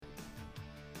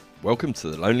Welcome to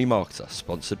The Lonely Marketer,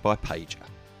 sponsored by Pager.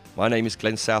 My name is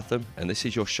Glenn Southam, and this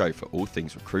is your show for all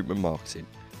things recruitment marketing.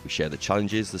 We share the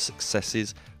challenges, the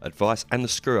successes, advice, and the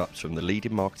screw-ups from the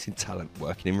leading marketing talent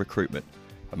working in recruitment,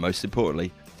 and most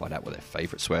importantly, find out what their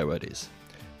favourite swear word is.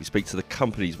 We speak to the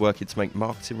companies working to make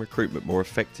marketing recruitment more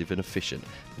effective and efficient,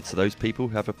 and to those people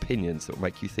who have opinions that will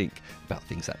make you think about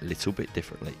things that little bit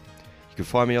differently. You can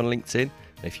find me on LinkedIn,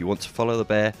 and if you want to follow the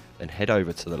bear, then head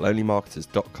over to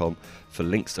thelonelymarketers.com for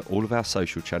links to all of our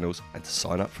social channels and to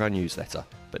sign up for our newsletter.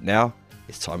 But now,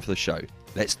 it's time for the show.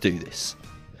 Let's do this.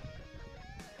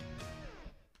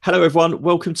 Hello everyone,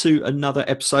 welcome to another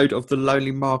episode of The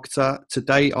Lonely Marketer.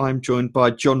 Today I'm joined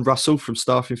by John Russell from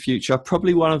Staffing Future,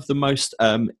 probably one of the most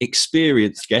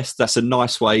experienced guests. That's a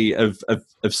nice way of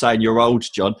saying you're old,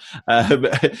 John,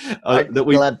 that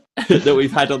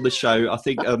we've had on the show. I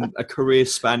think a career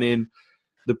spanning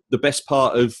the best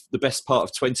part of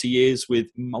 20 years with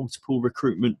multiple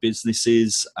recruitment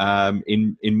businesses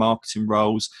in marketing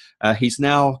roles. He's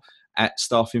now at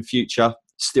Staffing Future.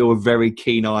 Still a very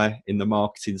keen eye in the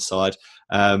marketing side,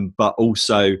 but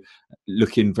also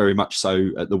looking very much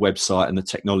so at the website and the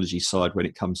technology side when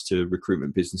it comes to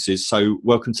recruitment businesses. So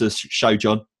welcome to the show,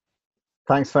 John.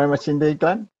 Thanks very much indeed,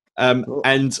 Glenn.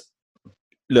 And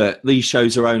look, these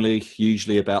shows are only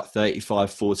usually about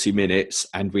 35, 40 minutes,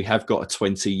 and we have got a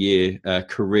 20-year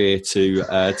career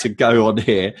to go on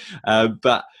here,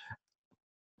 but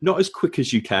not as quick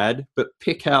as you can, but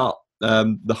pick out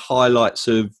the highlights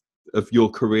of your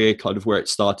career, kind of where it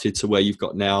started to where you've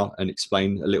got now, and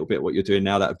explain a little bit what you're doing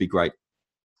now. That would be great.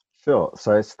 Sure.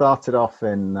 So it started off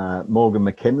in Morgan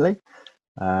McKinley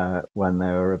when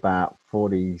there were about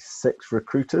 46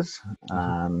 recruiters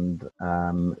and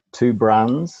 2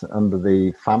 brands under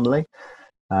the family.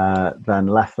 Then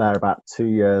left there about 2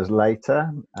 years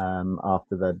later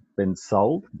after they'd been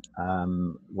sold,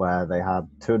 where they had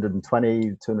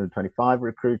 225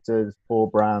 recruiters, 4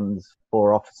 brands,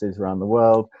 4 offices around the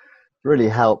world. Really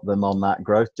helped them on that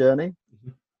growth journey.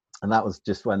 And that was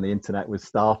just when the internet was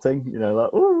starting, like,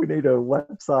 oh, we need a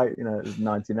website, it was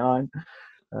 99.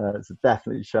 So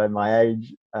definitely showing my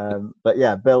age. But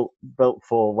yeah, built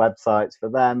 4 websites for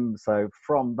them. So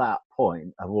from that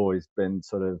point, I've always been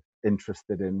sort of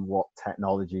interested in what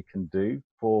technology can do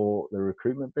for the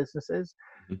recruitment businesses,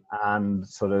 and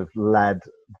sort of led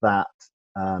that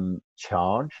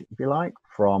charge, if you like,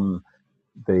 from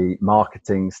the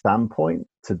marketing standpoint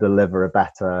to deliver a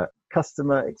better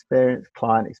customer experience,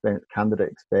 client experience,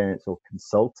 candidate experience, or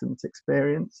consultant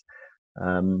experience,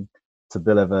 to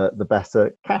deliver the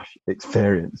better cash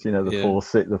experience,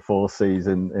 the 4 C's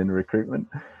in recruitment.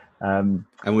 And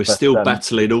we're still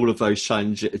battling all of those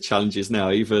challenges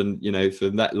now, even,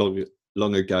 from that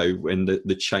long ago when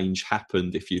the change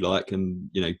happened, if you like,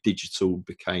 and, digital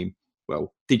became,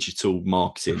 digital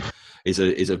marketing is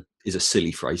a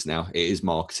silly phrase now. It is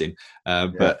marketing.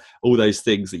 But all those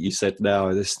things that you said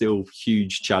now, there's still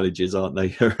huge challenges, aren't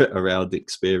they, around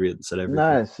experience and everything?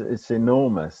 No, it's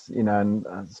enormous, and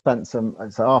I spent so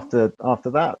after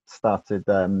that started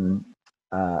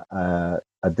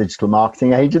a digital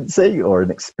marketing agency, or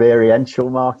an experiential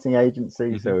marketing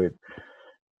agency. So it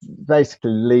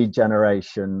basically lead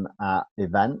generation at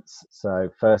events. So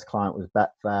first client was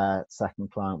Betfair, second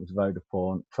client was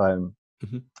Vodafone phone,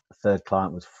 third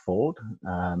client was Ford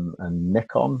and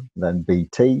Nikon, then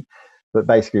BT. But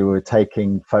basically we were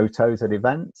taking photos at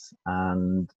events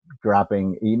and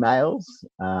grabbing emails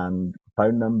and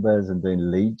phone numbers and doing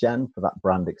lead gen for that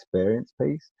brand experience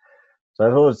piece. So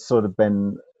I've always sort of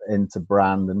been into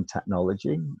brand and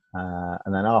technology.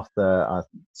 And then after I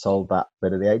sold that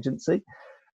bit of the agency,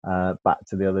 back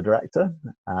to the other director,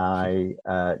 I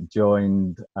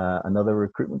joined another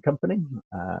recruitment company.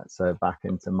 So back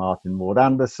into Martin Ward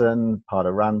Anderson, part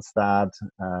of Randstad,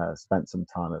 spent some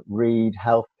time at Reed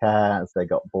Healthcare as they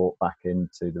got bought back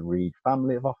into the Reed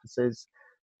family of offices.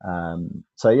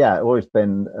 So yeah, always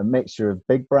been a mixture of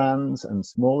big brands and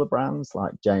smaller brands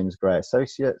like James Gray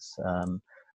Associates,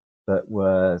 that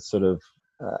were sort of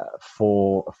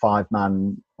 4 or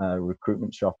 5-man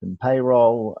recruitment shop in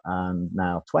payroll, and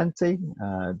now 20,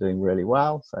 doing really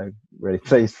well. So really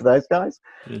pleased for those guys.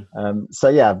 So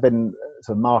yeah, I've been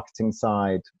sort of marketing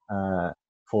side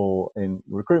in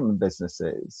recruitment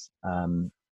businesses,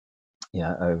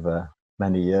 over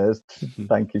many years.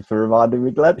 Thank you for reminding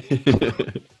me, Glenn.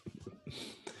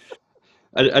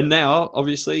 And now,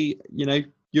 obviously,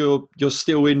 you're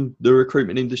still in the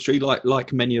recruitment industry,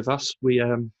 like many of us. We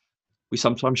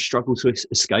sometimes struggle to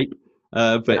escape,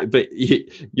 but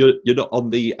you're not on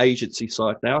the agency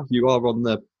side now. You are on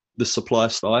the supplier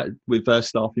side with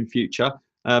Staffing Future.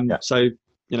 So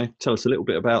tell us a little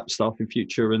bit about Staffing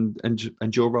Future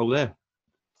and your role there.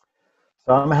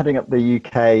 So I'm heading up the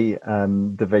UK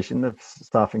division of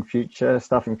Staffing Future.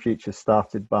 Staffing Future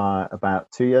started by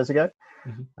about 2 years ago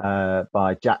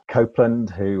by Jack Copeland,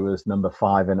 who was number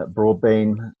 5 in at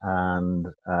Broadbean, and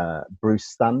Bruce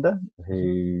Stander, who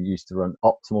used to run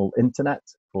Optimal Internet,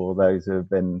 for those who have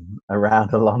been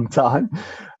around a long time.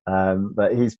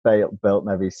 But he's built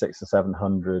maybe 600 or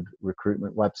 700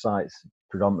 recruitment websites,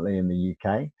 predominantly in the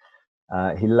UK.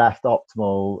 He left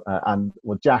Optimal,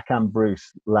 Jack and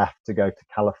Bruce left to go to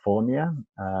California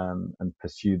and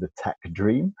pursue the tech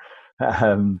dream.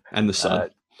 And the sun.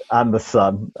 And the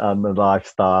sun and the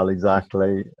lifestyle,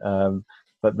 exactly.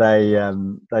 But they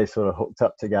sort of hooked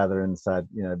up together and said,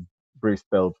 Bruce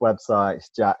builds websites,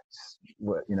 Jack's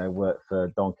worked for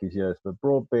donkey's years for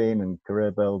Broadbean and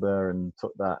Career Builder, and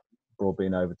took that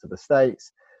Broadbean over to the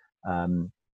States.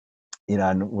 And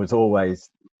was always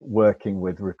working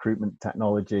with recruitment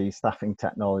technology, staffing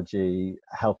technology,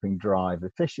 helping drive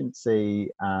efficiency,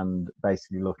 and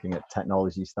basically looking at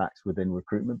technology stacks within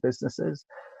recruitment businesses.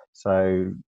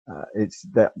 So it's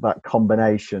that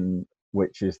combination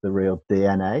which is the real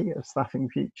DNA of Staffing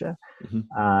Future.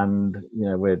 And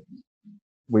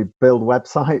we build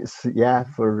websites,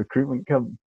 for recruitment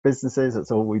businesses.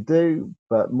 That's all we do.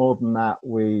 But more than that,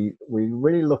 we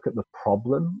really look at the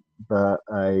problem that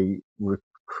a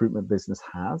recruitment business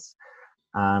has,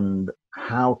 and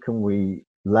how can we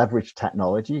leverage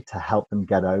technology to help them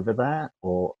get over there,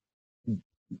 or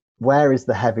where is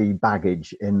the heavy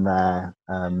baggage in their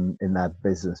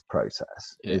business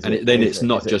process? It's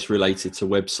not just related to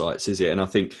websites, is it? And I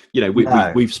think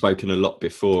we've spoken a lot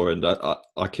before, and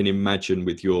I can imagine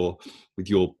with your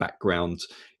background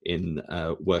in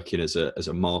working as a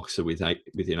marketer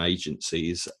within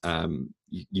agencies,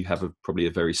 you have probably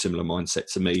a very similar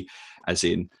mindset to me, as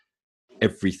in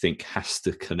everything has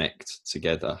to connect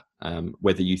together,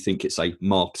 whether you think it's a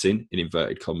marketing in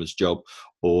inverted commas job,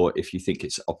 or if you think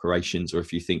it's operations, or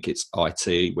if you think it's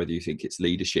IT, whether you think it's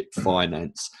leadership,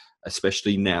 finance.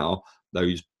 Especially now,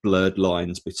 those blurred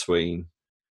lines between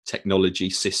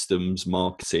technology, systems,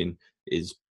 marketing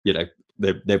is,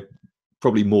 they're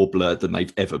probably more blurred than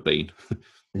they've ever been.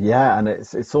 Yeah, and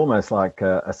it's almost like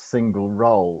a single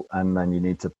role, and then you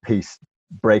need to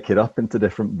break it up into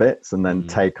different bits, and then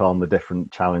take on the different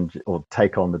challenge, or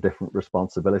take on the different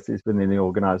responsibilities within the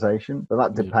organization. But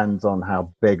that depends on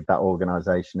how big that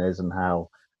organization is and how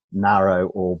narrow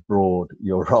or broad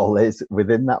your role is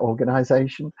within that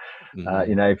organization.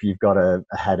 If you've got a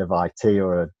head of IT,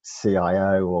 or a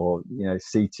CIO, or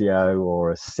CTO,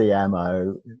 or a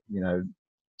CMO,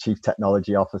 chief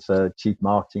technology officer, chief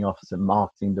marketing officer,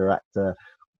 marketing director,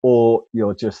 or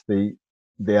you're just the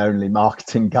only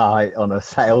marketing guy on a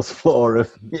sales floor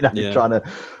of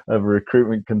of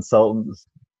recruitment consultants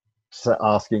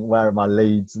asking, where are my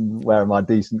leads and where are my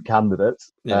decent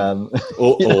candidates? Or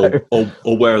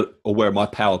where are my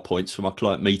PowerPoints for my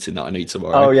client meeting that I need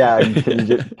tomorrow? Oh yeah, and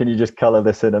can you just color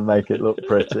this in and make it look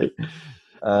pretty?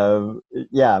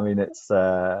 It's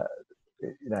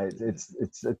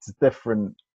it's a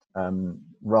different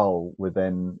role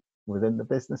within the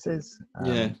businesses.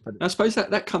 But I suppose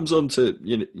that comes on to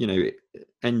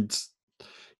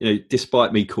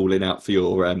despite me calling out for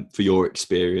your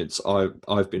experience,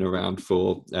 I've been around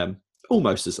for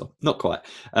almost as long, not quite.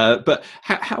 But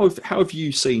how have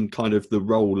you seen kind of the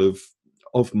role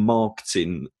of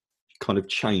marketing kind of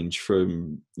change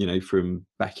from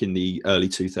back in the early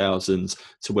 2000s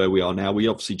to where we are now? We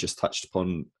obviously just touched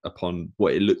upon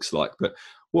what it looks like, but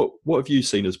what have you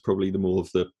seen as probably the more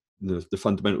of the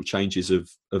fundamental changes of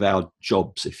our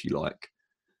jobs, if you like?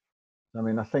 I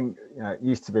mean, I think it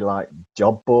used to be like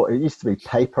job board. It used to be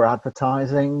paper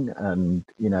advertising, and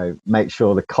make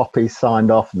sure the copy's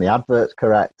signed off and the advert's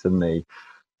correct and the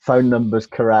phone number's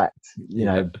correct.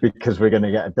 Because we're going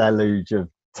to get a deluge of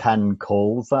 10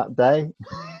 calls that day,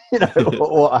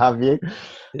 what have you.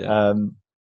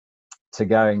 To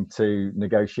going to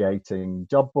negotiating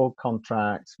job board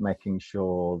contracts, making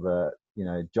sure that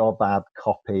job ad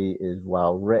copy is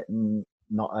well written,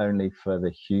 not only for the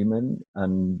human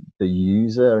and the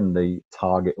user and the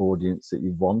target audience that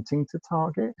you're wanting to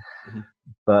target,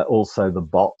 but also the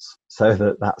bots, so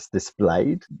that that's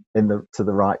displayed to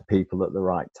the right people at the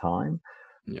right time.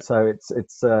 So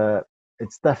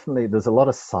it's definitely, there's a lot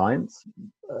of science,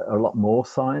 a lot more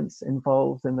science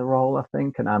involved in the role, I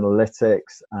think, and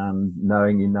analytics and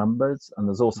knowing your numbers. And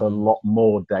there's also a lot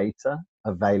more data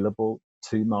available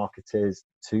to marketers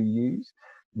to use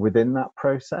within that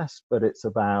process. But it's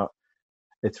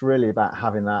really about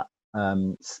having that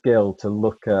skill to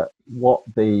look at what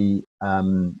the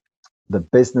the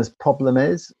business problem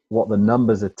is, what the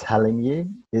numbers are telling you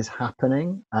is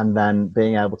happening, and then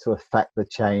being able to affect the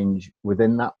change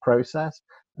within that process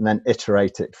and then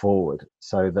iterate it forward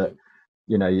so that,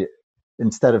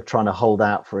 instead of trying to hold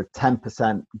out for a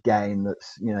 10% gain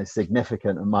that's,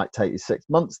 significant and might take you 6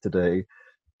 months to do,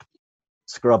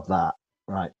 scrub that,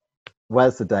 right?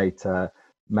 Where's the data?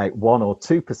 Make 1 or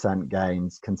 2%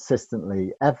 gains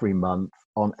consistently every month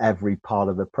on every part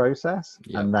of the process.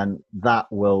 Yeah. And then that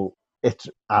will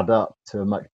add up to a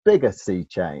much bigger sea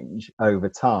change over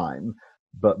time,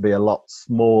 but be a lot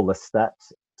smaller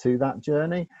steps to that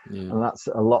journey. Yeah. And that's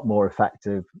a lot more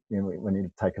effective, when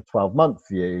you take a 12-month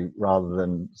view rather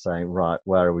than saying, right,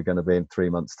 where are we going to be in 3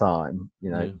 months time?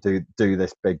 Do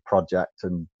this big project,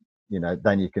 and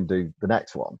then you can do the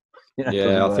next one.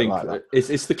 Yeah, I think like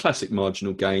it's the classic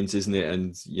marginal gains, isn't it?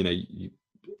 And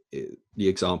the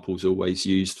example's always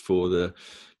used for the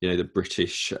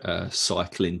British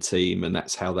cycling team, and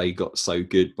that's how they got so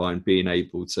good, by being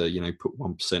able to put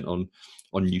 1%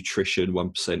 on nutrition,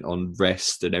 1% on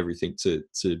rest, and everything to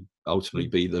ultimately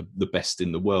be the best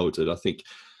in the world. And I think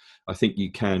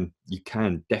you can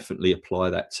definitely apply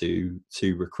that to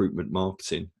recruitment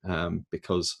marketing,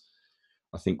 because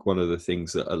I think one of the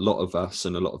things that a lot of us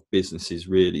and a lot of businesses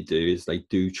really do is they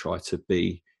do try to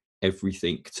be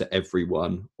everything to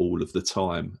everyone all of the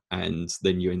time, and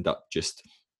then you end up just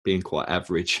being quite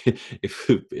average, if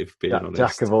being honest.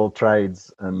 Jack of all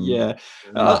trades and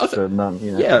master of none.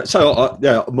 Yeah. So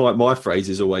my phrase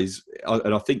is always,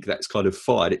 and I think that's kind of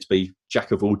fine. It's be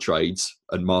jack of all trades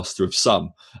and master of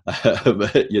some.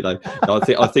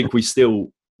 I think we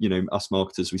still, us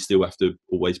marketers, we still have to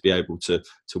always be able to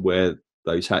wear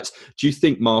those hats. Do you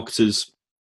think marketers,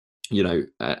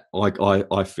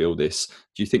 I feel this,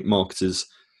 do you think marketers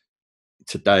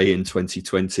today in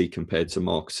 2020 compared to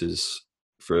marketers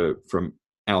from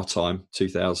our time,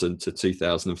 2000 to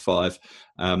 2005,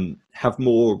 have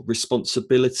more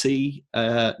responsibility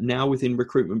now within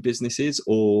recruitment businesses,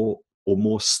 or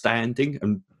more standing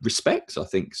and respect? I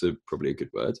think is probably a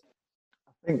good word.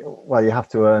 I think, well, you have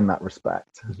to earn that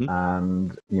respect. Mm-hmm.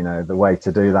 And, the way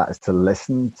to do that is to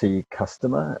listen to your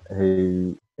customer,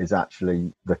 who is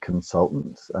actually the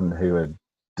consultants and who are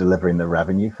delivering the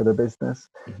revenue for the business.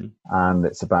 Mm-hmm. And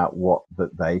it's about what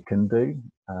that they can do.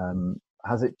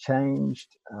 Has it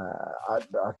changed? I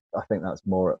think that's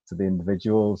more up to the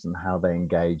individuals and how they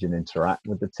engage and interact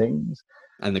with the teams.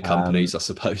 And the companies, I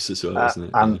suppose, as well, isn't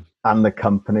it? And the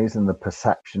companies and the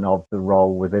perception of the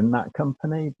role within that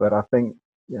company. But I think,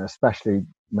 especially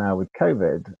now with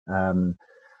COVID,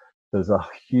 there's a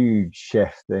huge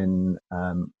shift in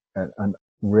and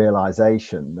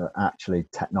realization that actually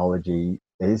technology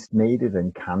is needed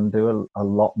and can do a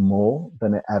lot more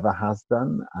than it ever has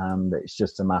done. And it's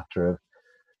just a matter of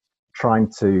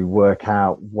trying to work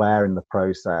out where in the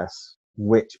process,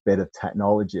 which bit of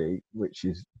technology, which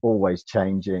is always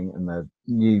changing, and the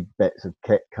new bits of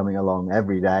kit coming along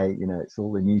every day, it's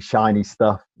all the new shiny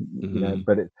stuff, Mm-hmm.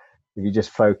 But if you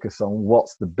just focus on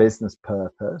what's the business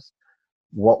purpose,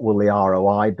 what will the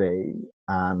ROI be,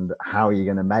 and how are you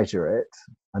going to measure it,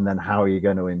 and then how are you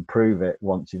going to improve it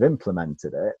once you've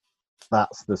implemented it,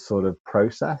 that's the sort of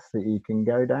process that you can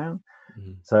go down.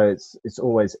 Mm-hmm. So it's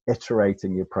always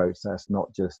iterating your process,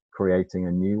 not just creating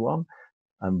a new one,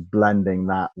 and blending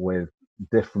that with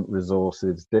different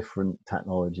resources, different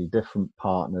technology, different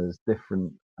partners,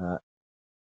 different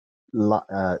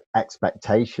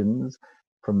expectations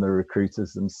from the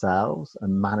recruiters themselves,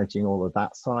 and managing all of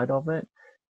that side of it,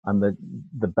 and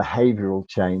the behavioral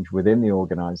change within the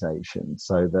organization,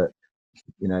 so that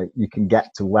you can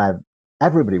get to where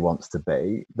everybody wants to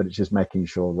be, but it's just making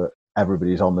sure that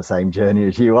everybody's on the same journey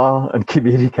as you are, and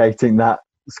communicating that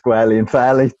squarely and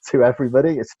fairly to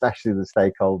everybody, especially the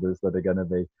stakeholders that are going to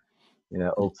be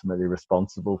ultimately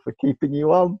responsible for keeping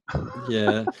you on.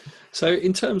 Yeah. So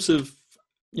in terms of,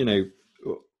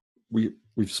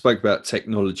 we've spoke about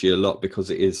technology a lot, because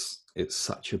it's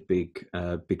such a big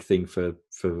thing for a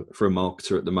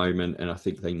marketer at the moment, and I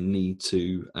think they need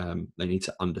to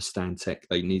understand tech,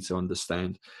 they need to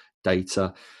understand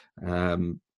data,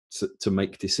 to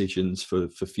make decisions for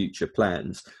future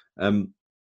plans.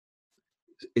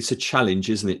 It's a challenge,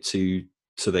 isn't it, to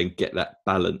then get that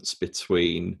balance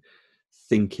between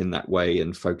thinking that way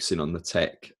and focusing on the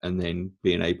tech, and then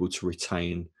being able to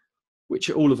retain, which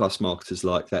all of us marketers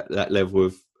like, that level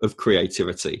of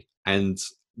creativity, and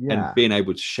being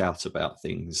able to shout about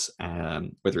things,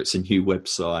 whether it's a new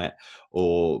website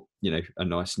or a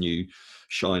nice new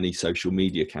shiny social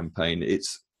media campaign.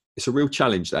 It's a real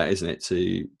challenge, that, isn't it,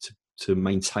 to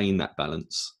maintain that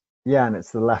balance. Yeah, and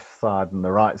it's the left side and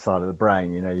the right side of the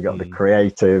brain. You got the Mm,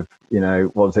 creative,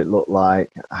 what does it look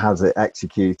like? How's it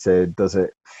executed? Does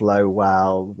it flow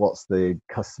well? What's the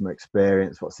customer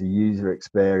experience? What's the user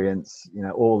experience?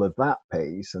 All of that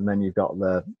piece. And then you've got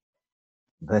the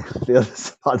other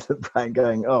side of the brain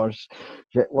going, oh,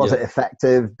 shit, was yeah. it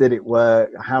effective? Did it work?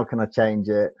 How can I change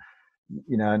it?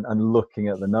 And looking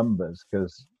at the numbers,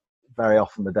 because very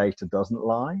often the data doesn't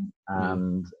lie, Yeah.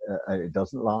 and it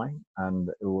doesn't lie, and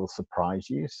it will surprise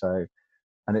you. So,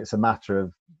 and it's a matter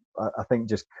of, I think,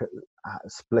 just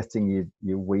splitting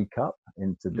your week up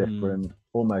into Mm, different,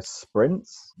 almost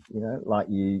sprints, like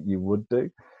you would do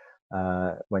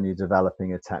when you're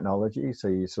developing a technology. So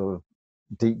you sort of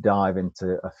deep dive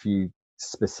into a few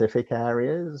specific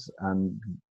areas and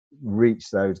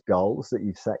reach those goals that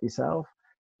you've set yourself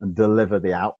and deliver the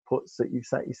outputs that you've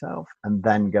set yourself, and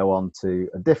then go on to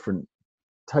a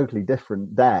totally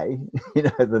different day,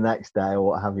 the next day or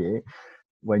what have you,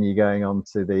 when you're going on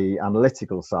to the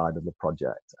analytical side of the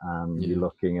project and you're yeah.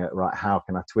 looking at, right, how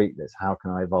can I tweak this? How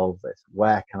can I evolve this?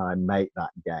 Where can I make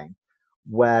that gain?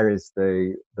 Where is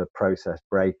the process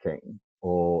breaking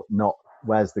or not?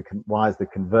 Why is the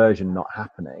conversion not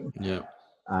happening? Yeah.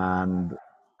 And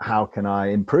how can I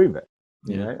improve it?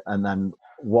 Yeah. And then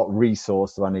what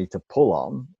resource do I need to pull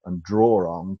on and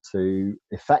draw on to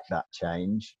effect that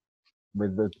change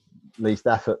with the least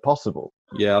effort possible?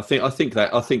 Yeah, I think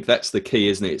that's the key,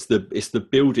 isn't it? It's the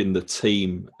building the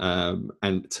team,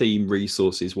 and team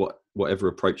resources, whatever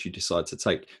approach you decide to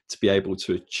take, to be able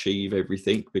to achieve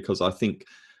everything. Because I think,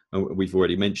 and we've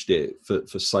already mentioned it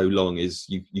for so long, is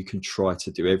you can try to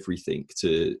do everything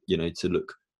to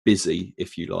look busy,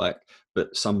 if you like,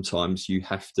 but sometimes you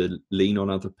have to lean on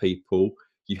other people.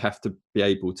 You have to be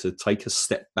able to take a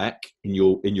step back in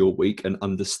your week and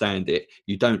understand it.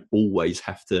 You don't always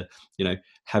have to,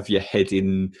 have your head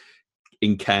in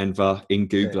Canva, in Yeah.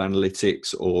 Google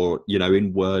Analytics, or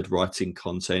in Word writing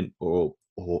content, or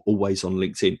always on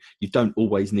LinkedIn. You don't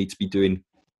always need to be doing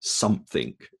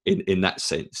something in that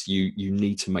sense. You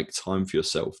need to make time for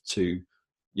yourself to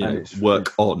And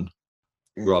work on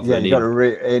rather yeah, than you got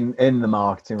to in. in the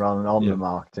marketing rather than on Yeah. the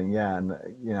marketing. Yeah, and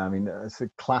I mean, it's a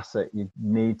classic. You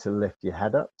need to lift your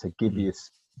head up to Mm,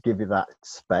 give you that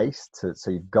space to,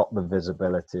 so you've got the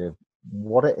visibility of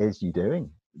what it is you're doing.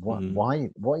 mm,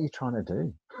 What are you trying to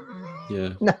do?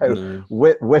 yeah. No, No.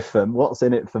 with them, what's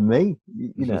in it for me?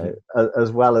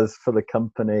 As well as for the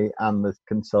company and the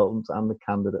consultants and the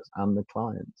candidates and the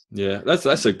clients. Yeah,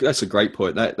 that's a great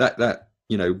point. That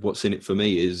what's in it for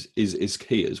me is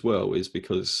key as well. Is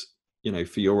because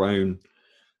for your own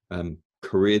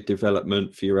career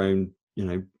development, for your own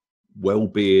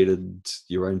well-being, and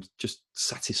your own just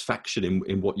satisfaction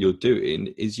in what you're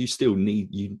doing, is you still need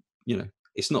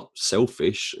it's not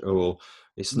selfish, or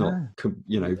it's not No,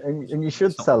 and you it's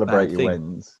should not a celebrate bad your thing.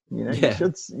 wins.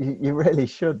 Yeah. You really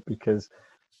should, because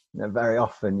very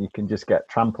often you can just get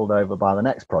trampled over by the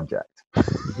next project.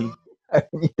 Mhm.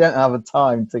 You don't have a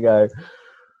time to go,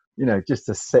 just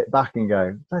to sit back and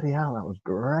go, bloody hell, that was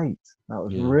great. That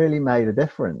was Yeah. really made a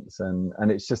difference. And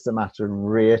it's just a matter of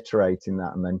reiterating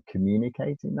that and then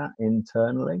communicating that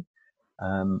internally,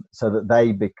 so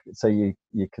that so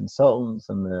your consultants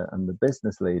and the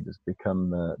business leaders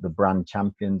become the brand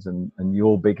champions and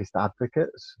your biggest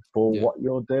advocates for Yeah. what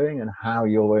you're doing and how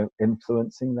you're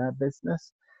influencing their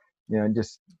business. And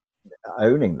just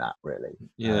owning that, really.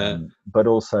 Yeah. But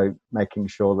also making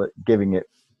sure that giving it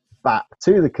back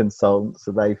to the consultants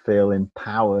so they feel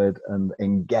empowered and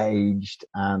engaged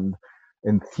and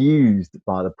enthused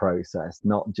by the process,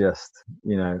 not just,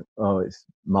 oh, it's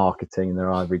marketing in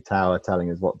their ivory tower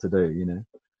telling us what to do.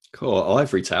 Cool.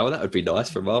 Ivory tower. That would be nice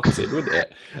for marketing, wouldn't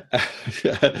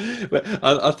it? But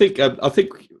I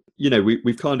think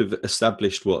we've kind of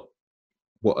established what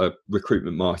a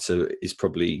recruitment marketer is,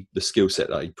 probably the skill set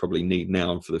that you probably need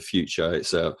now and for the future.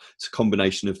 It's a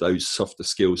combination of those softer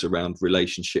skills around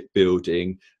relationship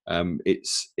building.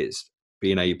 It's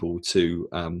being able to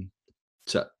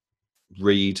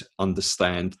read,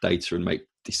 understand data, and make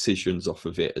decisions off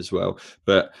of it as well.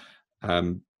 But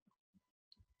um,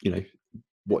 you know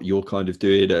what you're kind of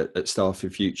doing at Staff in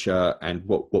Future, and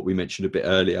what we mentioned a bit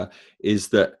earlier, is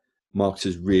that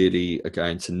marketers really are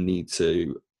going to need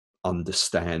to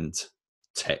understand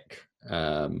tech,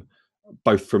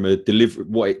 both from a deliver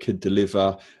what it could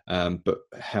deliver, but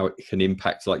how it can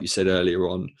impact, like you said earlier,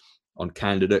 on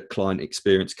candidate, client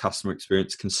experience, customer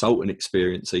experience, consultant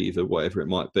experience, either, whatever it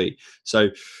might be. So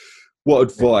what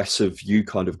advice have you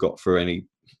kind of got for any,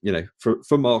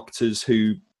 for marketers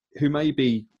who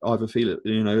maybe either feel a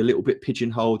little bit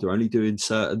pigeonholed, or only doing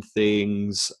certain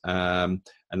things, and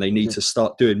they need to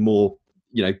start doing more,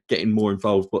 getting more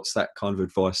involved, what's that kind of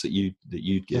advice that you'd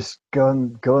give? Just go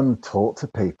and talk to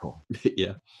people.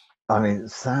 Yeah. I mean,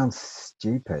 it sounds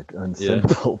stupid and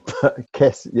simple, but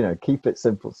keep it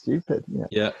simple, stupid.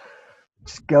 Yeah.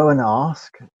 Just go and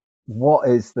ask, what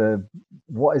is the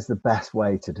best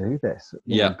way to do this?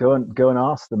 Go and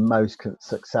ask the most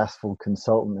successful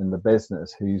consultant in the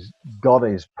business who's got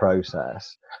his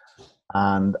process,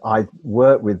 and I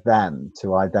work with them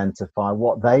to identify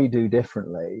what they do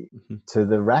differently to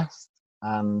the rest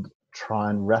and try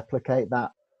and replicate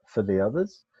that for the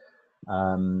others.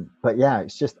 But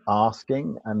it's just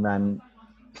asking and then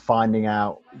finding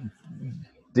out,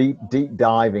 deep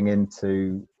diving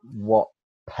into what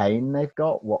pain they've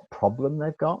got, what problem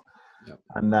they've got,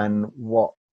 and then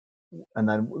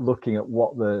looking at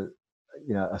what a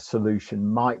solution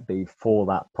might be for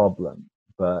that problem.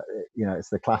 But it's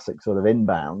the classic sort of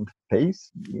inbound piece.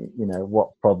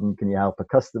 What problem can you help a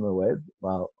customer with?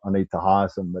 Well, I need to hire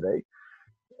somebody.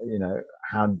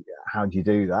 How do you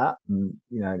do that? And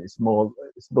it's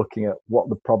looking at what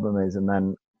the problem is and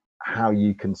then how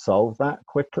you can solve that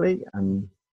quickly, and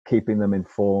keeping them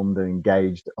informed and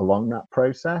engaged along that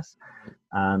process,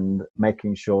 and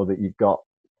making sure that you've got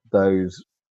the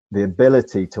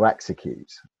ability to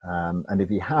execute. And if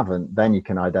you haven't, then you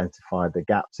can identify the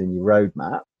gaps in your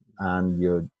roadmap and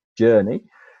your journey,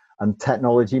 and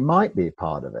technology might be a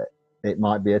part of it. It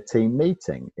might be a team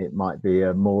meeting. It might be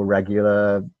a more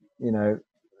regular,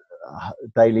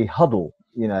 daily huddle,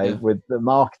 with the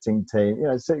marketing team,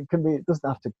 so it can be, it doesn't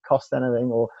have to cost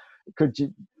anything, or could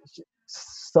you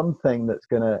something that's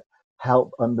going to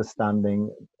help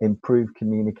understanding, improve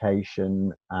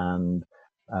communication, and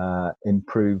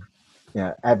improve,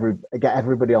 get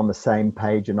everybody on the same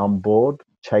page and on board,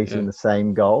 chasing the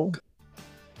same goal.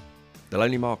 The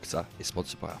Lonely Marketer is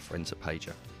sponsored by our friends at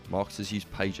Paiger. Marketers use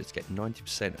Paiger to get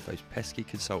 90% of those pesky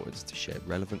consultants to share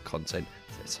relevant content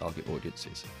to their target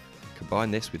audiences.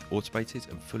 Combine this with automated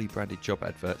and fully branded job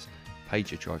adverts,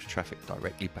 Paiger drives traffic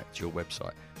directly back to your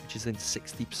website, which is then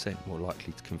 60% more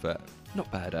likely to convert.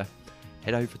 Not bad, eh?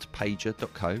 Head over to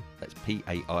paiger.co, that's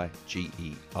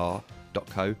paiger.co,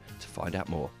 to find out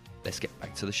more. Let's get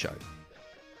back to the show.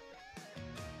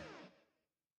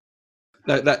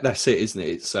 That's it, isn't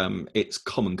it? It's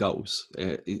common goals.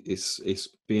 It's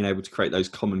being able to create those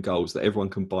common goals that everyone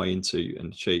can buy into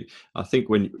and achieve. I think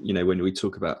when we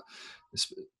talk about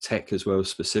tech as well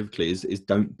specifically, is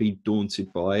don't be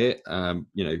daunted by it.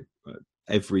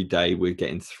 Every day we're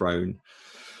getting thrown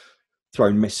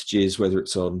messages, whether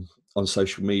it's on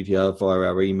social media, via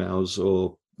our emails,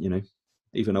 or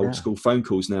even old school phone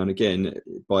calls now and again,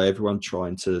 by everyone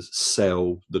trying to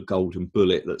sell the golden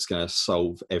bullet that's going to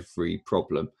solve every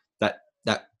problem.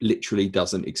 That literally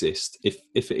doesn't exist. If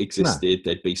it existed,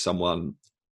 there'd be someone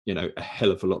a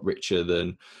hell of a lot richer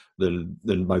than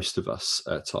most of us,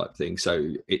 type thing.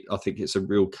 So I think it's a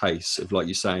real case of, like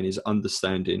you're saying, is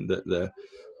understanding that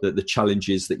the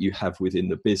challenges that you have within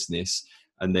the business,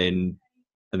 and then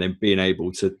being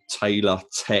able to tailor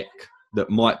tech that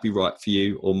might be right for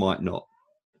you or might not.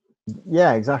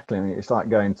 Yeah, exactly. I mean, it's like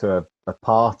going to a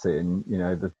party and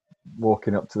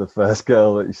walking up to the first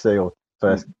girl that you see, or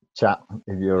first chap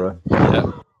if you're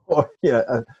or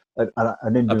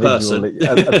an individual,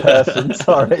 a person,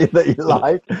 sorry, that you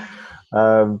like.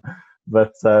 And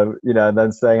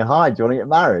then saying, hi, do you want to get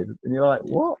married? And you're like,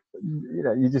 what?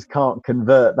 You just can't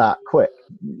convert that quick,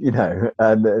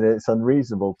 and it's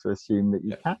unreasonable to assume that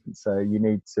you can. So you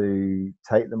need to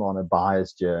take them on a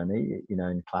buyer's journey,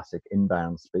 in classic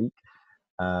inbound speak,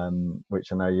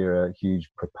 which I know you're a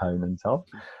huge proponent of,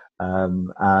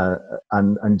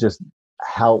 and just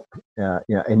help,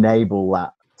 enable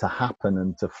that to happen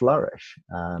and to flourish.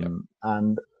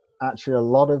 And actually, a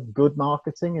lot of good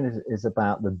marketing is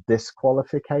about the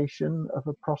disqualification of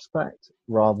a prospect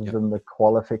rather than the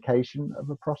qualification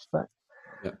of a prospect.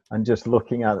 And just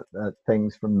looking at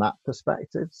things from that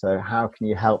perspective. So how can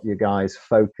you help your guys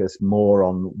focus more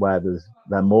on where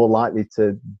they're more likely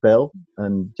to bill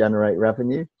and generate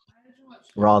revenue,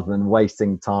 rather than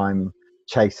wasting time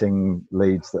chasing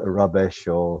leads that are rubbish,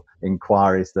 or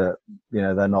inquiries that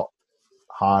they're not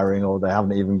hiring, or they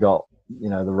haven't even got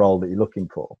the role that you're looking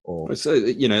for. Or so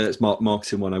that's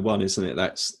marketing 101, isn't it?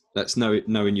 That's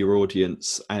knowing your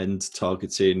audience and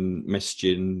targeting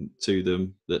messaging to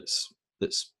them that's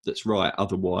right.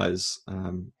 Otherwise,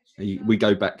 we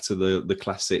go back to the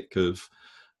classic of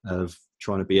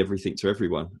trying to be everything to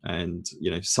everyone, and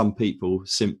some people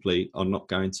simply are not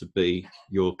going to be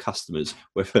your customers,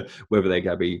 whether they're going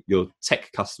to be your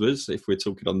tech customers if we're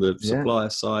talking on the supplier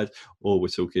side, or we're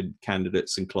talking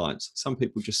candidates and clients. Some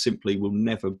people just simply will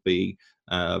never be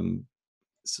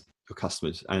your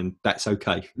customers, and that's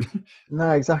okay.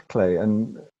 No, exactly.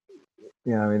 And I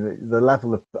mean, the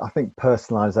level of, I think,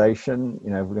 personalization,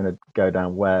 we're going to go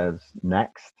down where's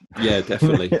next. Yeah,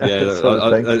 definitely.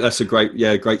 That's a great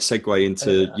segue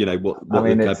into, what I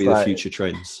mean, are going to it's be the like, future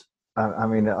trends. I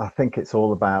mean, I think it's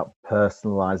all about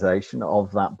personalization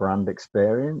of that brand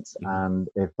experience. And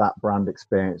if that brand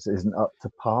experience isn't up to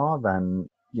par, then,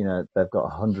 they've got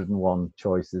 101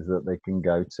 choices that they can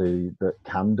go to that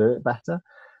can do it better.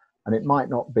 And it might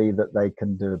not be that they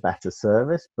can do a better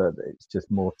service, but it's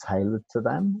just more tailored to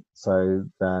them. So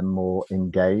they're more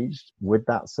engaged with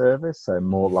that service, so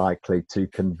more likely to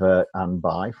convert and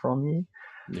buy from you.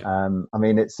 Yeah. I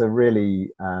mean, it's a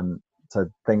really, so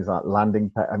things like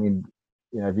landing page. I mean,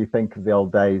 if you think of the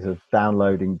old days of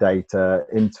downloading data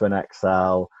into an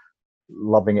Excel,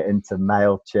 lobbing it into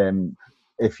MailChimp,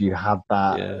 if you had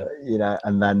that,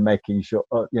 and then making sure,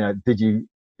 did you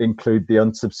include the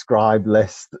unsubscribe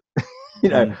list?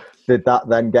 Did that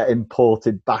then get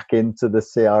imported back into the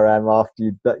CRM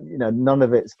after none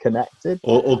of it's connected?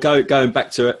 Or going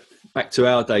back to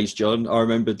our days, John, I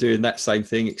remember doing that same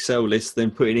thing, Excel list,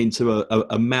 then putting into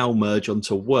a mail merge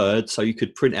onto Word so you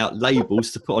could print out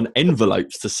labels to put on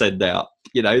envelopes to send out.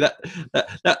 That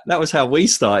was how we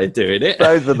started doing it.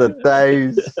 Those are the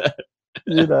days.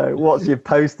 What's your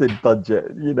postage budget?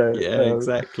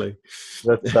 Exactly.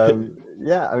 But I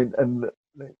mean, and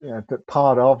but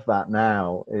part of that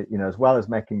now, as well as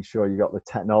making sure you got the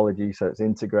technology so it's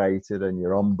integrated and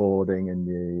you're onboarding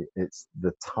and it's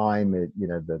the time,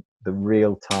 the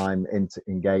real time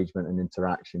engagement and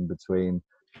interaction between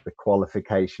the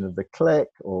qualification of the click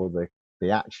or the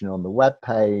action on the web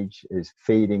page is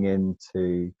feeding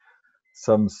into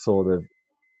some sort of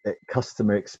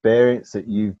customer experience that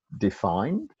you've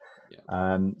defined,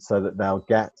 so that they'll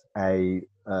get an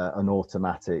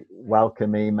automatic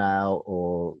welcome email,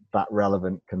 or that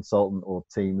relevant consultant or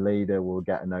team leader will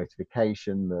get a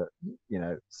notification that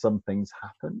something's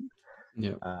happened.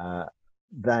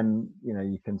 Then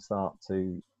you can start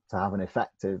to have an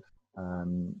effective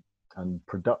and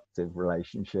productive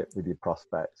relationship with your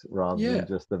prospects, rather than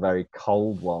just a very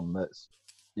cold one that's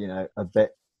a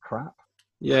bit crap.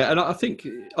 Yeah, and I think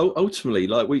ultimately,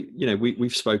 like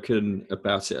we've spoken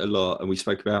about it a lot, and we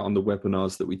spoke about on the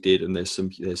webinars that we did, and there's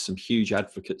some huge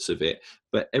advocates of it.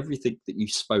 But everything that you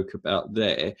spoke about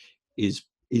there is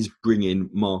bringing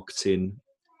marketing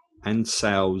and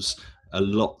sales a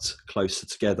lot closer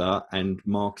together, and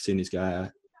marketing is going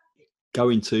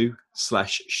to /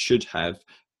 should have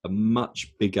a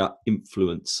much bigger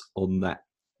influence on that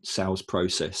sales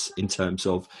process in terms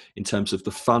of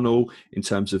the funnel, in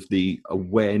terms of the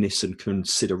awareness and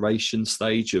consideration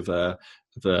stage of a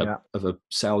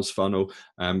sales funnel,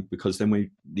 because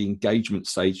then the engagement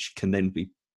stage can then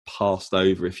be passed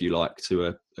over, if you like, to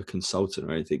a consultant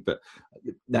or anything. But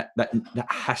that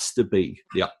has to be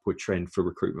the upward trend for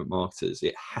recruitment marketers.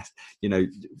 It has,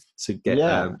 to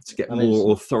get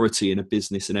more authority in a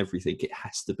business and everything, it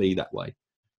has to be that way.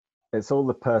 It's all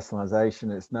the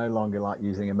personalization. It's no longer like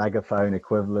using a megaphone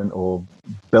equivalent or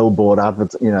billboard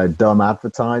dumb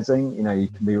advertising. You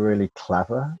can be really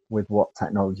clever with what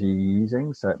technology you're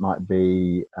using. So it might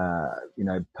be,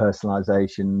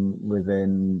 personalization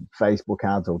within Facebook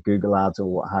ads or Google ads or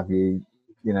what have you,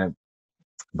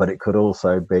 but it could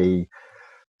also be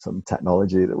some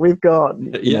technology that we've got,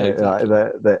 exactly. like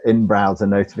the in-browser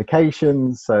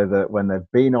notifications, so that when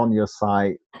they've been on your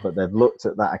site, but they've looked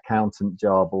at that accountant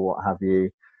job or what have you,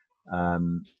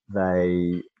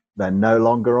 they're no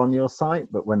longer on your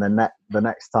site. But when the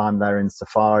next time they're in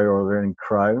Safari or they're in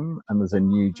Chrome and there's a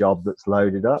new job that's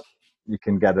loaded up, you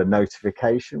can get a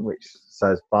notification which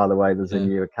says, by the way, there's a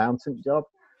new accountant job.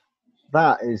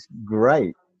 That is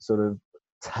great, sort of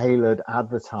tailored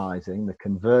advertising. The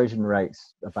conversion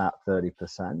rate's about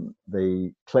 30%,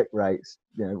 the click rate's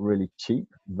really cheap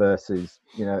versus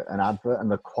an advert, and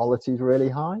the quality's really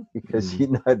high because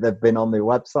they've been on the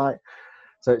website.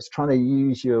 So it's trying to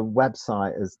use your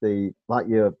website as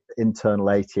your internal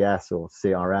ATS or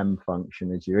CRM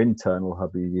function as your internal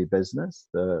hub of your business.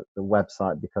 The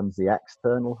website becomes the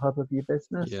external hub of your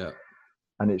business.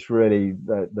 And it's really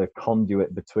the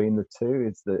conduit between the two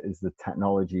is the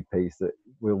technology piece that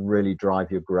will really drive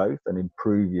your growth and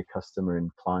improve your customer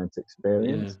and client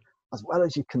experience, as well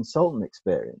as your consultant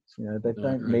experience. They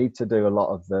don't need to do a lot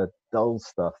of the dull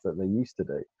stuff that they used to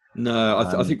do. No,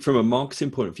 I think from a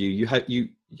marketing point of view, you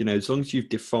as long as you've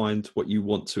defined what you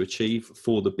want to achieve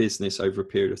for the business over a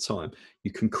period of time,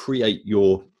 you can create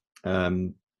your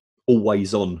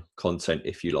always on content,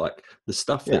 if you like. The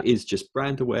stuff that is just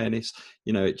brand awareness,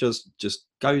 it just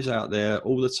goes out there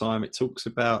all the time. It talks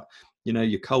about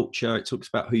your culture. It talks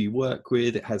about who you work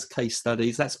with. It has case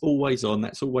studies. That's always on.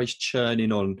 That's always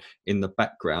churning on in the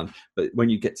background. But when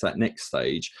you get to that next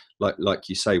stage, like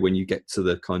you say, when you get to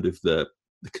the kind of the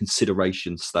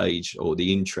consideration stage or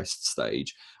the interest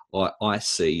stage, I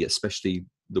see, especially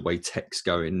the way tech's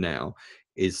going now,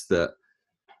 is that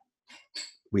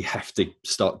we have to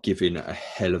start giving a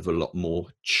hell of a lot more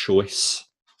choice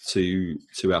to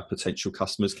our potential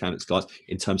customers, candidates, clients,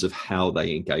 in terms of how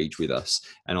they engage with us.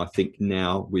 And I think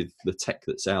now with the tech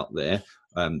that's out there,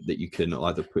 that you can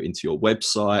either put into your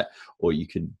website or you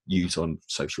can use on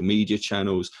social media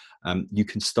channels, you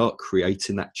can start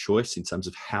creating that choice in terms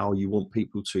of how you want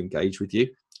people to engage with you.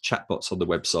 Chatbots on the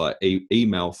website,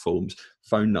 email forms,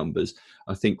 phone numbers.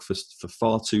 I think for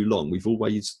far too long, we've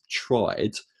always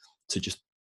tried to just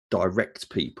direct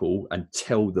people and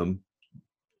tell them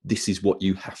this is what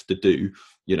you have to do,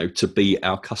 to be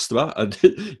our customer. And,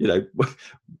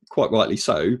 quite rightly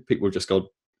so, people have just gone,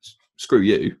 screw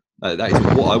you. That is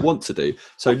what I want to do.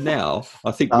 So now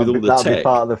I think with all the tech, be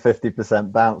part of the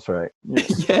 50% bounce rate.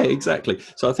 Yeah, exactly.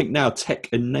 So I think now tech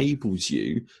enables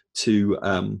you to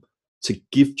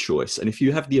give choice. And if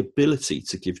you have the ability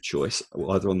to give choice,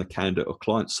 either on the candidate or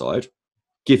client side,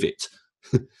 give it.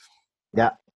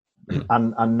 Yeah.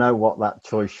 And know what that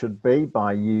choice should be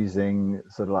by using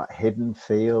sort of like hidden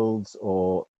fields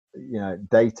or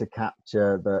data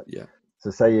capture that. Yeah. So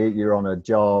say you're on a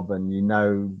job and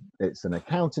it's an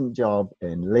accountant job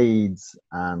in Leeds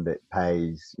and it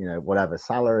pays whatever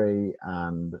salary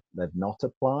and they've not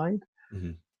applied.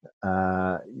 Mm-hmm.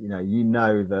 That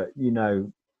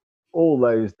all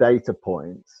those data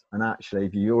points, and actually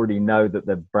if you already know that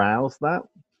they've browsed that,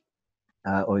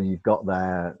 or you've got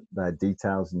their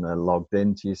details and they're logged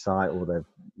into your site, or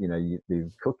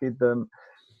you've cookied them,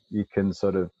 you can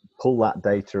sort of pull that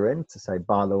data in to say,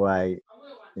 by the way,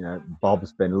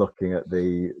 Bob's been looking at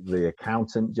the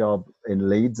accountant job in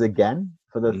Leeds again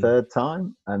for the third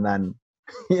time, and then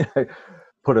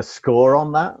put a score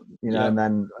on that, and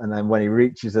then when he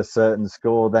reaches a certain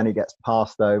score, then he gets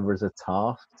passed over as a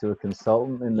task to a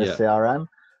consultant in the CRM.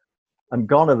 And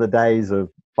gone are the days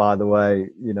of, by the way,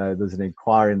 there's an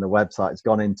inquiry in the website, it's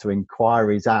gone into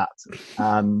inquiries at,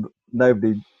 and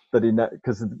nobody,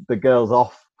 because the girl's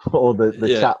off, or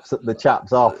the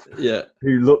chap's off,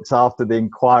 who looks after the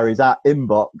inquiries at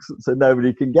inbox, so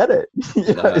nobody can get it.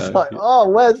 It's like,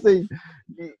 where's the,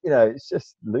 it's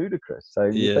just ludicrous. So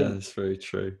that's very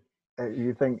true.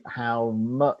 You think how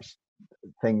much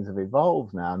things have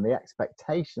evolved now, and the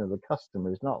expectation of the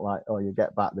customer is not like, oh, you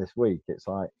get back this week. It's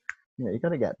like, you've got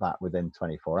to get back within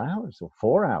 24 hours or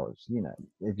 4 hours. You've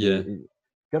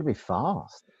got to be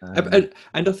fast. And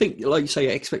I think, like you say,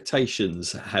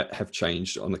 expectations have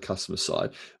changed on the customer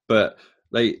side, but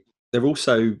they're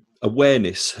also,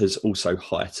 awareness has also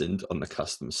heightened on the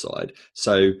customer side.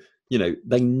 So,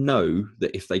 they know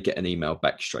that if they get an email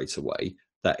back straight away,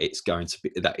 that it's going to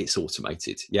be, that it's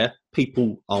automated. Yeah.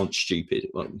 People aren't stupid.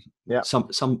 Well,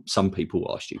 some people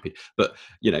are stupid, but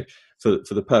for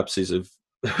the purposes of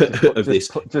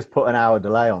just put an hour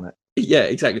delay on it. Yeah,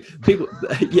 exactly. People,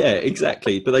 yeah,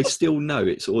 exactly. But they still know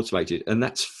it's automated, and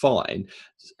that's fine.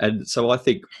 And so I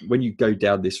think when you go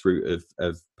down this route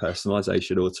of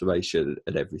personalization, automation,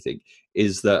 and everything,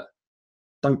 is that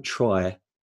don't try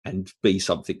and be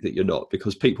something that you're not,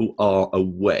 because people are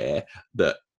aware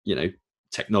that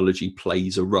technology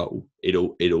plays a role in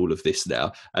all of this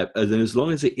now. And then as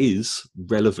long as it is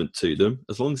relevant to them,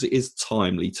 as long as it is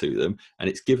timely to them, and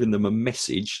it's giving them a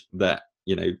message that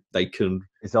they can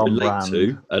relate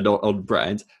to and on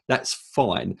brand, that's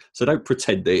fine. So don't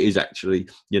pretend that it is actually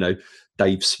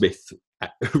Dave Smith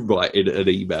writing an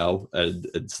email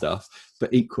and stuff.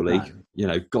 But equally,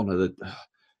 gone are the.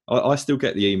 I still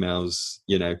get the emails.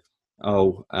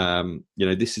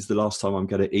 This is the last time I'm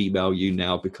going to email you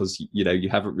now because you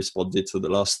haven't responded to the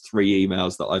last 3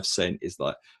 emails that I've sent. Is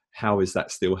like, how is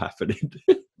that still happening?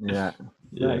 Yeah,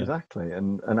 exactly.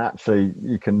 And actually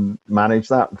you can manage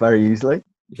that very easily.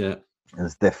 Yeah.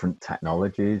 There's different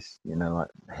technologies, like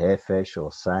Hairfish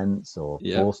or Sense or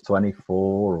Force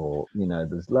 24, or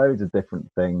there's loads of different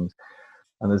things,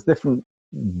 and there's different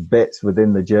bits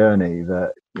within the journey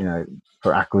that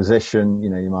for acquisition,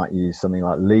 you might use something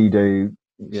like Ledo,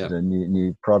 which is a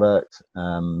new product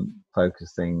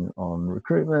focusing on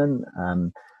recruitment,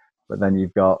 but then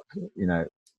you've got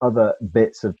other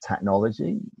bits of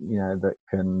technology that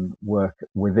can work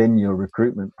within your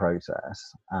recruitment process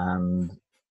and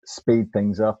speed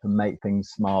things up and make things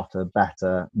smarter,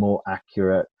 better, more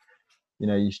accurate.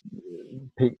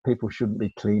 People shouldn't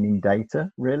be cleaning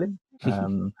data, really.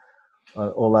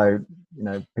 Although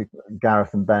people,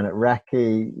 Gareth and Ben at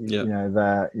Recce,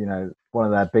 one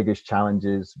of their biggest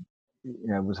challenges,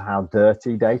 was how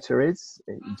dirty data is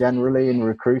generally in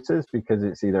recruiters, because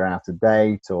it's either out of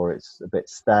date or it's a bit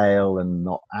stale and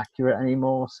not accurate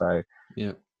anymore. So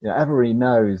yeah. Everybody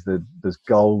knows that there's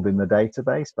gold in the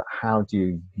database, but how do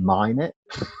you mine it?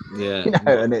 Yeah,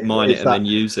 and mine it and then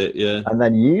use it. Yeah, and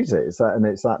then use it. It's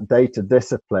that data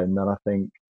discipline that I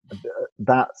think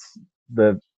that's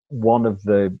one of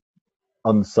the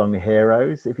unsung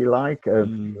heroes, if you like,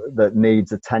 that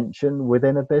needs attention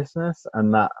within a business.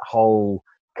 And that whole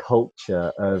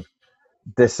culture of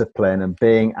discipline and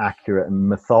being accurate and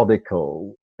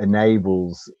methodical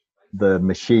enables the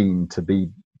machine to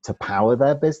power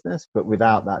their business. But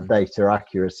without that data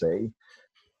accuracy,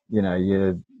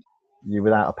 you're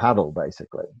without a paddle,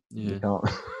 basically. You can't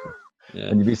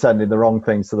and you'd be sending the wrong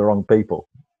things to the wrong people.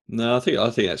 No, I think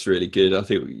that's really good. I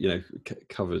think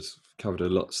covered a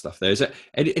lot of stuff there. Is there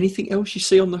anything else you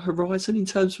see on the horizon in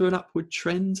terms of an upward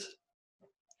trend?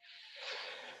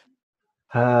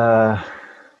 I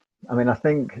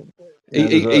think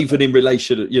even in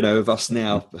relation, of us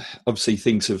now, obviously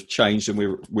things have changed, and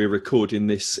we're recording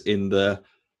this in the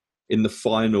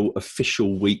final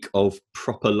official week of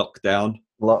proper lockdown.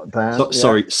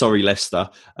 Sorry, Leicester.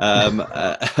 In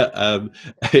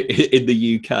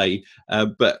the UK,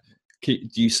 but do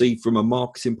you see from a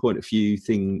marketing point of view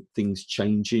things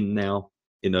changing now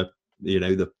in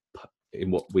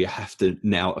in what we have to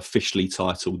now officially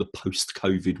title the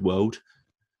post-COVID world?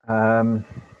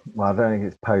 Well, I don't think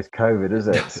it's post-COVID, is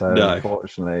it? So no.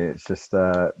 Unfortunately, it's just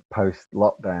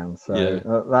post-lockdown.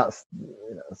 So that's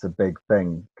a big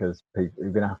thing, because people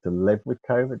are going to have to live with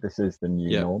COVID. This is the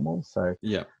new normal. So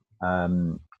I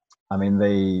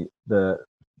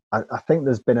think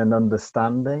there's been an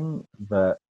understanding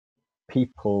that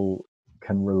people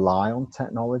can rely on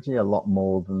technology a lot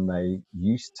more than they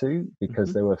used to,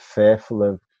 because they were fearful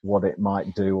of what it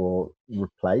might do or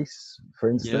replace, for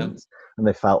instance, and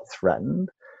they felt threatened.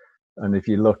 And if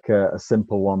you look at a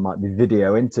simple one, might be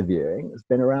video interviewing. It's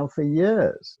been around for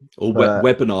years. Or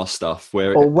webinar stuff,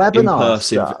 where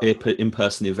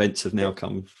in-person events have now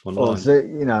come online.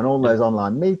 And all those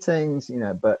online meetings,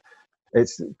 but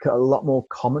it's a lot more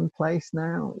commonplace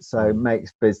now. So it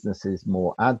makes businesses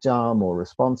more agile, more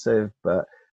responsive, but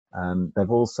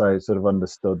they've also sort of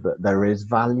understood that there is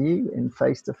value in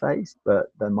face-to-face, but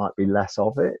there might be less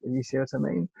of it, if you see what I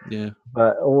mean. Yeah.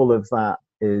 But all of that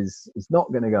is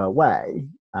not going to go away.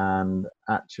 And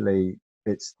actually,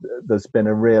 there's been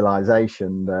a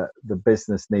realization that the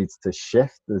business needs to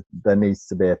shift. There needs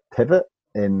to be a pivot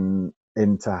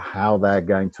into how they're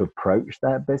going to approach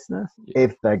their business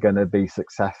if they're going to be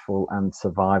successful and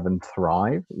survive and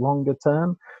thrive longer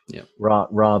term,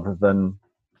 rather than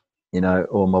my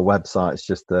website's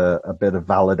just a bit of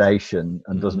validation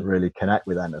and doesn't really connect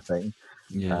with anything.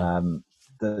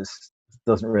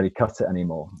 Doesn't really cut it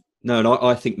anymore. No, and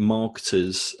I think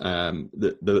marketers,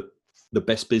 the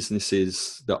best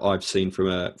businesses that I've seen from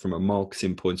a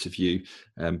marketing point of view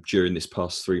during this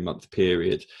past 3-month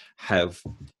period have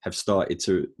started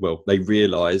to, they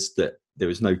realised that there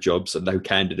was no jobs and no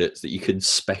candidates that you can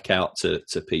spec out to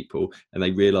people, and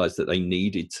they realised that they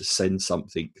needed to send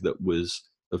something that was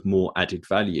of more added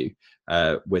value,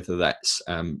 whether that's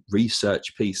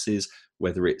research pieces,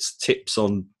 whether it's tips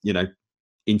on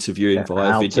interviewing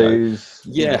via video,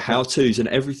 how-tos and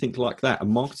everything like that.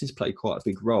 And marketing's played quite a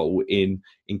big role in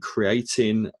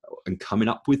creating and coming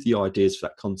up with the ideas for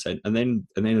that content, and then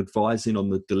advising on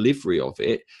the delivery of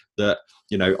it. That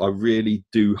I really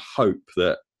do hope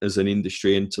that as an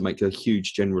industry, and to make a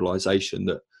huge generalization,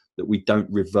 that we don't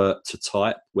revert to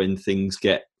type when things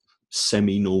get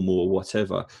semi-normal or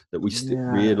whatever, that we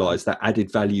realize that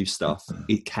added value stuff,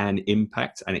 it can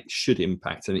impact, and it should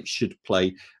impact, and it should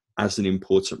play as an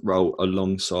important role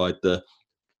alongside the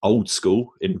old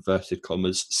school, inverted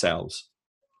commas, sales.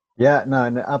 Yeah, no,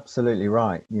 absolutely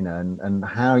right. And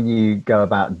how you go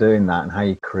about doing that and how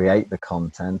you create the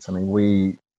content. I mean,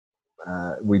 we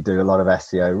do a lot of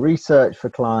SEO research for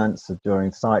clients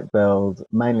during site build,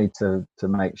 mainly to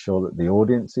make sure that the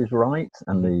audience is right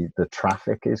and the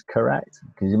traffic is correct,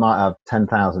 because you might have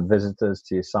 10,000 visitors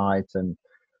to your site and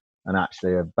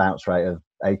actually a bounce rate of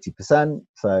 80%.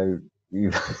 So you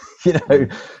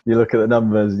look at the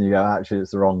numbers and you go, actually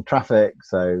it's the wrong traffic.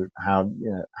 So how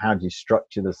do you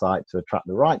structure the site to attract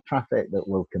the right traffic that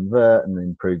will convert and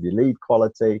improve your lead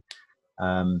quality?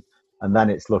 And then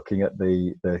it's looking at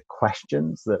the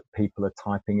questions that people are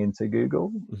typing into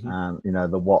Google, and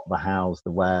the what, the hows,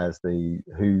 the wheres, the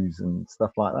whos, and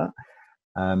stuff like that.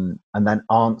 And then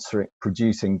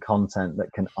producing content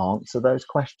that can answer those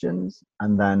questions,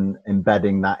 and then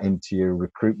embedding that into your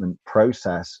recruitment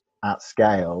process at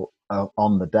scale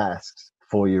on the desks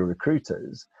for your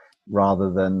recruiters, rather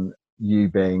than you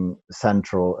being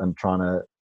central and trying to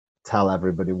tell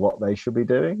everybody what they should be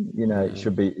doing. It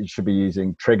should be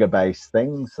using trigger based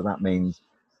things. So that means,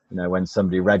 when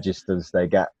somebody registers, they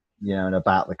get, an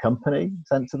about the company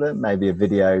sent to them, maybe a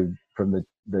video from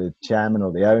the chairman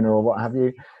or the owner or what have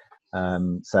you,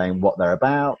 saying what they're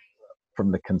about,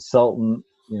 from the consultant,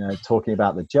 talking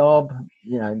about the job.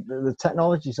 The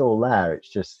technology's all there.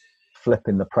 It's just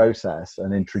flipping the process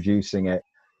and introducing it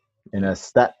in a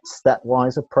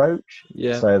stepwise approach,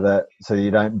 so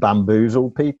you don't bamboozle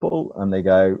people and they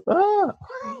go,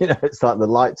 it's like the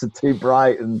lights are too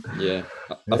bright and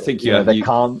I think they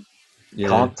can't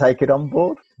take it on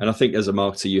board. And I think as a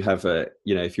marketer, you have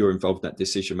if you're involved in that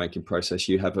decision making process,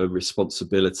 you have a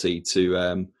responsibility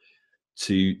to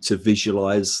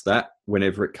visualize that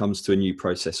whenever it comes to a new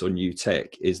process or new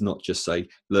tech. Is not just say,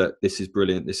 look, this is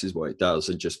brilliant, this is what it does,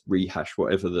 and just rehash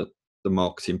whatever the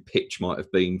marketing pitch might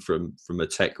have been from a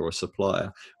tech or a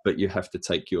supplier. But you have to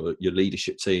take your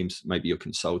leadership teams, maybe your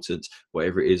consultants,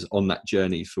 whatever it is, on that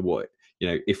journey for what,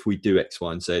 if we do X,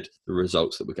 Y, and Z, the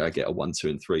results that we're going to get are 1, 2,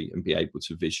 and 3, and be able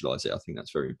to visualize it. I think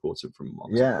that's very important from a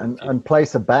marketing. And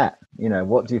place a bet.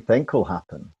 What do you think will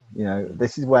happen?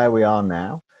 This is where we are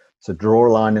now. So draw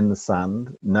a line in the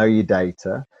sand, know your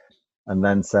data, and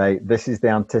then say, this is the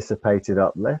anticipated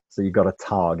uplift. So you've got a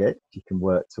target you can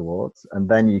work towards. And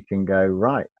then you can go,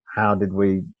 right, how did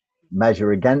we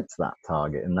measure against that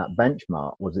target and that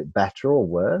benchmark? Was it better or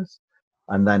worse?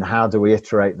 And then how do we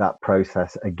iterate that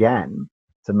process again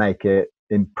to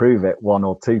improve it 1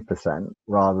 or 2%,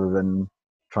 rather than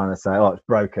trying to say, oh, it's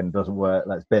broken, doesn't work,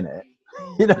 let's bin it.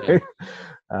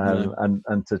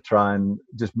 And to try and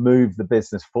just move the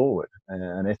business forward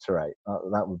and iterate.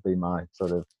 That would be my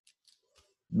sort of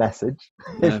message.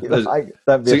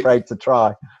 Don't be afraid to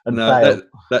try and fail.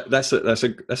 That's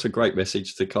a great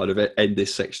message to kind of end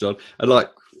this section on. And like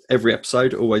every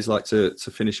episode, always like to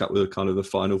finish up with kind of the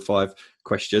final 5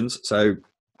 questions. So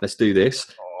let's do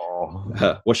this.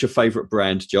 What's your favorite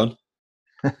brand, John?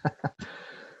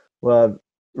 Well,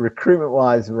 recruitment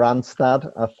wise,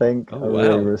 Randstad, I think. I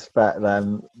really respect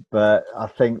them, but I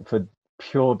think for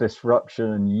pure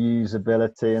disruption and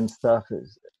usability and stuff,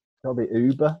 it's probably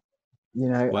Uber.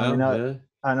 And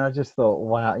I just thought,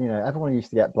 wow, everyone used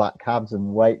to get black cabs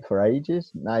and wait for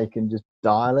ages. Now you can just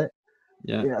dial it.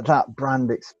 That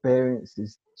brand experience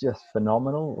is just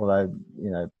phenomenal. Although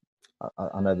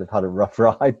I know they've had a rough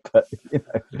ride, but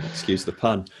excuse the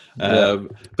pun.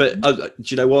 But do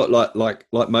you know what? Like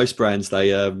most brands, they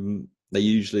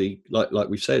usually, like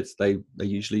we've said, they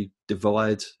usually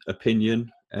divide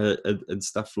opinion and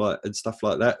stuff like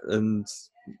that, and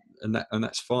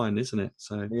that's fine, isn't it?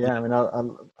 So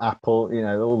I'm Apple,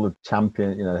 all the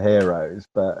champion, heroes,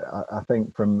 but I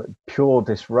think from pure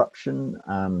disruption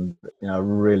and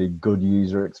really good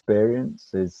user experience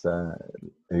is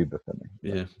Uber for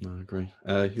me. I agree.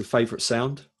 Your favorite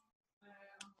sound?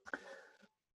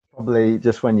 Probably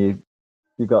just when you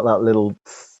got that little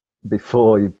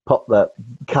before you pop that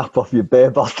cap off your beer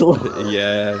bottle.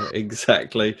 Yeah,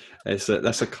 exactly. That's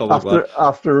a common one.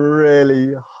 After a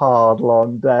really hard,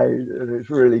 long day, and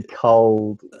it's really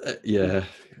cold.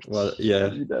 Well,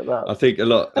 I think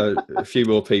a few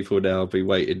more people now will be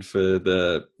waiting for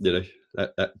the,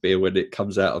 that beer when it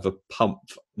comes out of a pump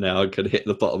now and can hit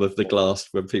the bottom of the glass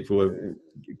when people are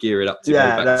gearing up to go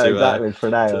back to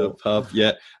the pub.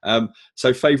 Yeah.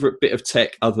 So favourite bit of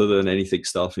tech other than anything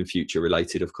Staffing Future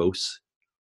related, of course?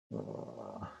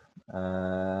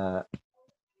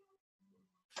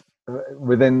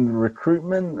 Within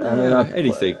recruitment?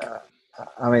 Anything.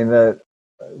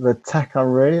 The tech I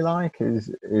really like is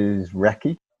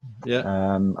Recce.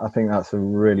 I think that's a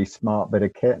really smart bit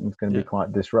of kit and it's going to be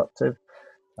quite disruptive.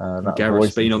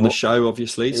 Gareth's been on the show,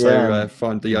 obviously, so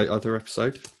find the other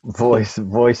episode. Voice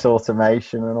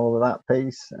automation and all of that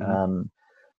piece,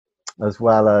 as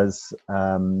well as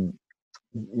I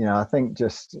think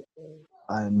just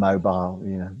mobile,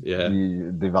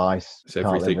 device. It's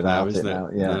everything now, isn't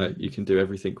it? You can do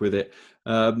everything with it.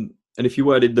 And if you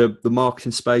weren't in the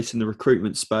marketing space, in the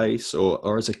recruitment space,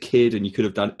 or as a kid, and you could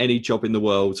have done any job in the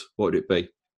world, what would it be?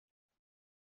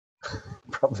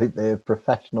 Probably be a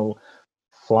professional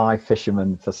fly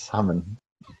fisherman for salmon.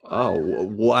 Oh,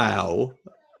 wow.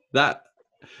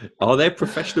 Are there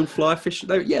professional fly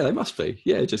fishermen? Yeah, they must be.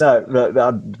 Yeah, no,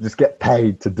 I'd just get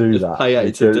paid to do that.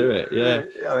 Pay to do it. Yeah,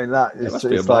 there must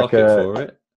be a market for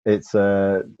it. It's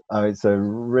a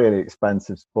really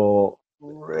expensive sport.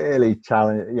 Really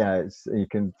challenging. You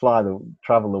can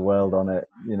travel the world on it.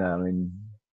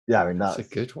 That's a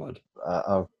good one.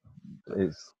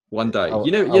 One day,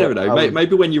 you never know.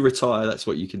 Maybe when you retire, that's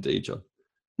what you can do, John.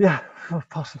 Yeah,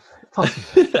 possibly.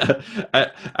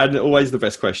 And always the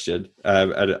best question.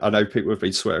 And I know people have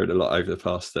been swearing a lot over the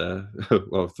past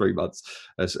 3 months,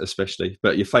 especially.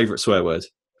 But your favourite swear word?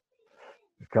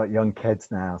 We've got young kids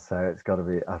now, so it's got to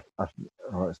be.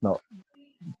 It's not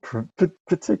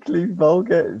particularly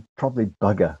vulgar. It's probably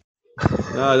bugger.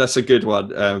 No, that's a good one.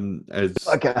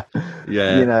 Bugger.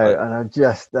 Yeah, and I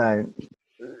just don't.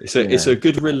 It's a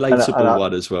good relatable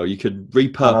one as well. You could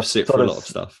repurpose it for a lot of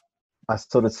stuff. I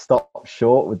sort of stop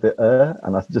short with the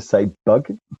and I just say bug.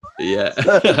 Yeah,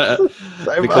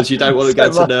 because you don't want to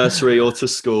go to nursery or to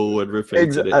school and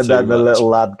repeat it. And then the little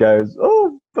lad goes,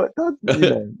 "Oh, but that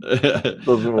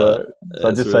doesn't work." So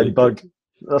I just say bug. Good.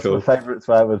 That's cool. My favourite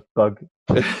swear was bug.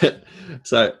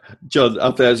 So, John, I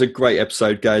think it was a great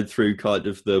episode going through kind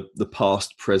of the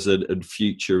past, present, and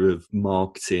future of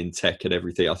marketing, tech, and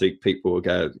everything. I think people will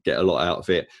get a lot out of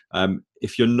it.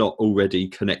 If you're not already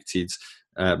connected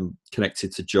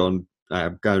to John,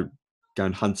 go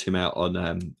and hunt him out on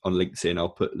LinkedIn. I'll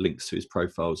put links to his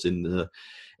profiles in the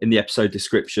episode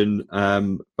description.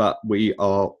 But we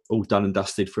are all done and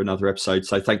dusted for another episode.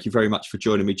 So thank you very much for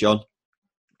joining me, John.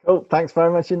 Cool. Thanks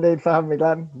very much indeed for having me,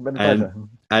 Glenn. Been a pleasure.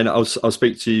 And I'll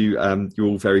speak to you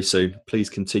all very soon. Please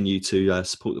continue to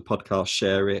support the podcast,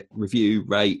 share it, review,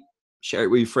 rate, share it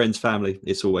with your friends, family.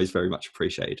 It's always very much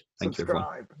appreciated. Thank you,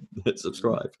 everyone.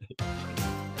 Subscribe.